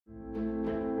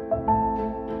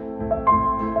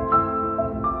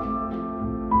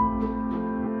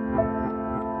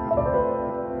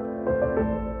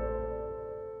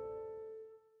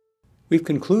We've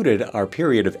concluded our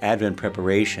period of Advent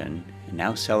preparation and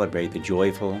now celebrate the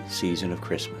joyful season of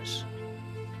Christmas.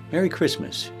 Merry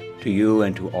Christmas to you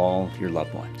and to all your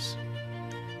loved ones.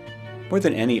 More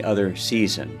than any other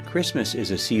season, Christmas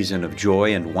is a season of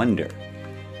joy and wonder,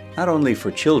 not only for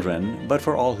children, but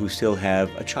for all who still have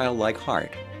a childlike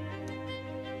heart.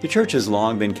 The Church has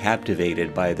long been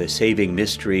captivated by the saving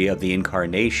mystery of the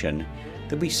Incarnation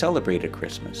that we celebrate at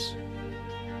Christmas.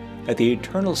 That the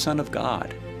eternal Son of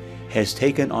God has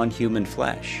taken on human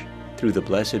flesh through the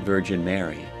Blessed Virgin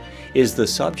Mary is the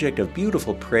subject of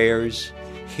beautiful prayers,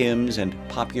 hymns, and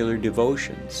popular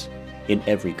devotions in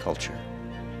every culture.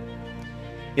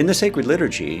 In the sacred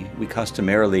liturgy, we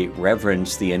customarily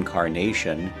reverence the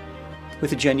Incarnation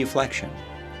with a genuflection.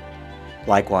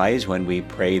 Likewise, when we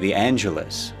pray the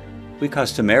Angelus, we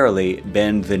customarily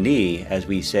bend the knee as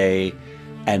we say,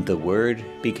 "And the Word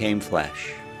became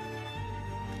flesh."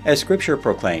 As Scripture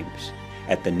proclaims,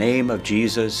 at the name of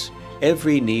Jesus,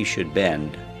 every knee should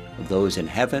bend, of those in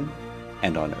heaven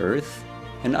and on earth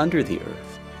and under the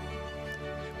earth.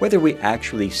 Whether we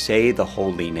actually say the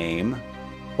holy name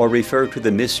or refer to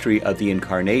the mystery of the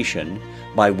Incarnation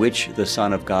by which the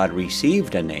Son of God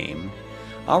received a name,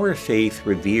 our faith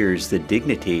reveres the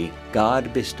dignity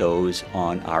God bestows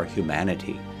on our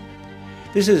humanity.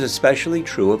 This is especially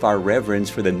true of our reverence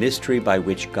for the mystery by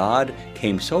which God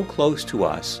came so close to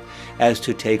us as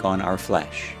to take on our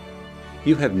flesh.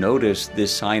 You have noticed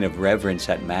this sign of reverence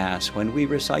at Mass when we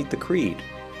recite the Creed.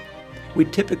 We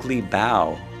typically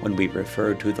bow when we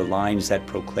refer to the lines that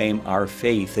proclaim our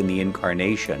faith in the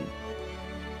Incarnation.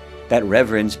 That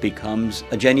reverence becomes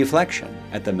a genuflection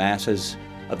at the Masses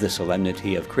of the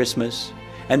Solemnity of Christmas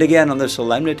and again on the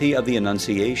Solemnity of the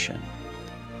Annunciation.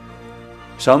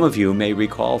 Some of you may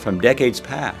recall from decades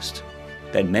past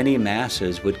that many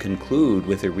Masses would conclude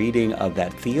with a reading of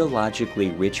that theologically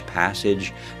rich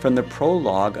passage from the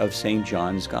prologue of St.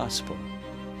 John's Gospel.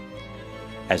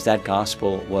 As that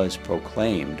Gospel was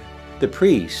proclaimed, the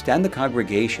priest and the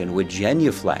congregation would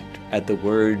genuflect at the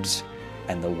words,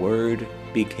 "And the Word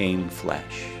became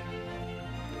flesh."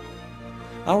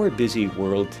 Our busy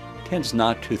world tends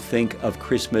not to think of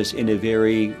Christmas in a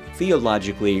very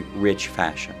theologically rich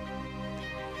fashion.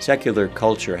 Secular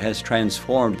culture has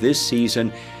transformed this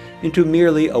season into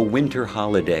merely a winter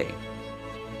holiday.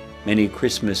 Many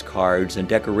Christmas cards and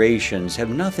decorations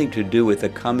have nothing to do with the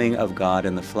coming of God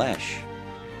in the flesh.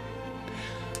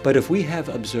 But if we have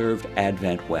observed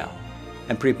Advent well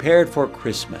and prepared for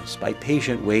Christmas by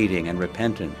patient waiting and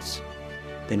repentance,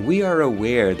 then we are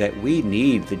aware that we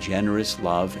need the generous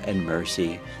love and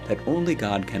mercy that only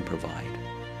God can provide.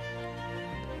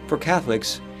 For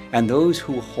Catholics, and those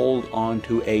who hold on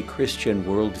to a Christian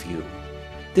worldview,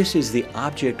 this is the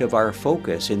object of our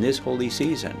focus in this holy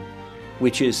season,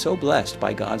 which is so blessed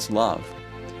by God's love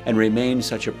and remains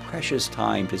such a precious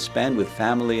time to spend with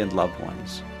family and loved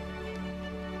ones.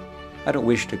 I don't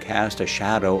wish to cast a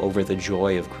shadow over the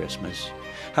joy of Christmas.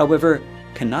 However,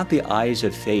 cannot the eyes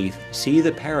of faith see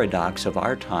the paradox of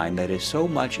our time that is so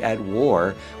much at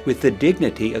war with the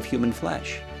dignity of human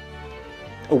flesh?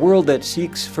 A world that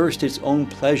seeks first its own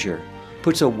pleasure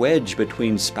puts a wedge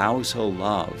between spousal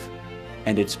love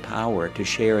and its power to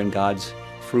share in God's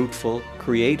fruitful,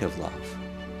 creative love.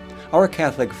 Our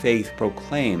Catholic faith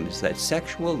proclaims that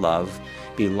sexual love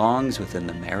belongs within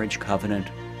the marriage covenant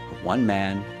of one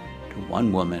man to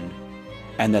one woman,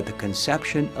 and that the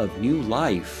conception of new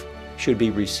life should be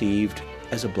received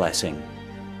as a blessing.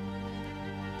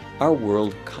 Our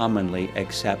world commonly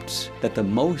accepts that the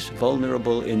most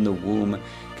vulnerable in the womb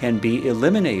can be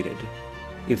eliminated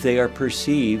if they are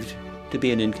perceived to be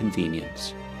an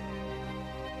inconvenience.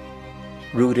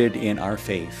 Rooted in our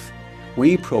faith,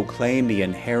 we proclaim the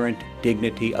inherent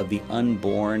dignity of the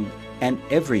unborn and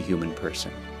every human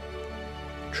person.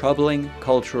 Troubling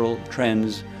cultural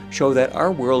trends show that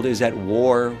our world is at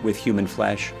war with human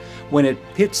flesh when it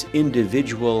pits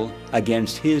individual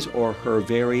against his or her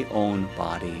very own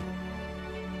body.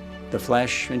 The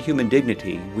flesh and human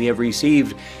dignity we have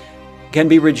received can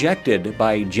be rejected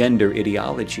by gender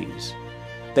ideologies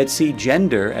that see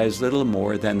gender as little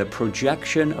more than the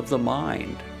projection of the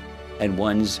mind and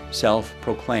one's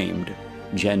self-proclaimed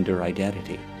gender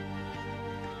identity.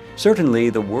 Certainly,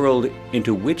 the world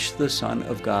into which the Son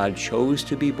of God chose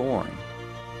to be born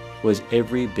was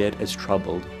every bit as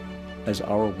troubled as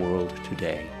our world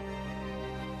today.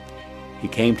 He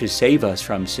came to save us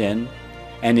from sin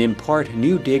and impart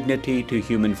new dignity to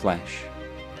human flesh.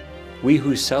 We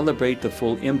who celebrate the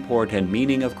full import and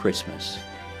meaning of Christmas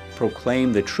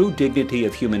proclaim the true dignity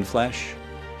of human flesh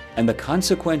and the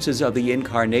consequences of the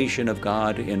incarnation of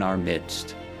God in our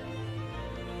midst.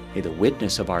 May the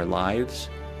witness of our lives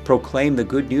proclaim the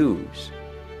good news,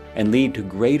 and lead to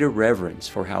greater reverence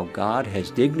for how God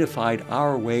has dignified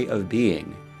our way of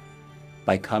being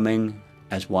by coming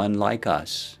as one like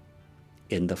us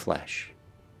in the flesh.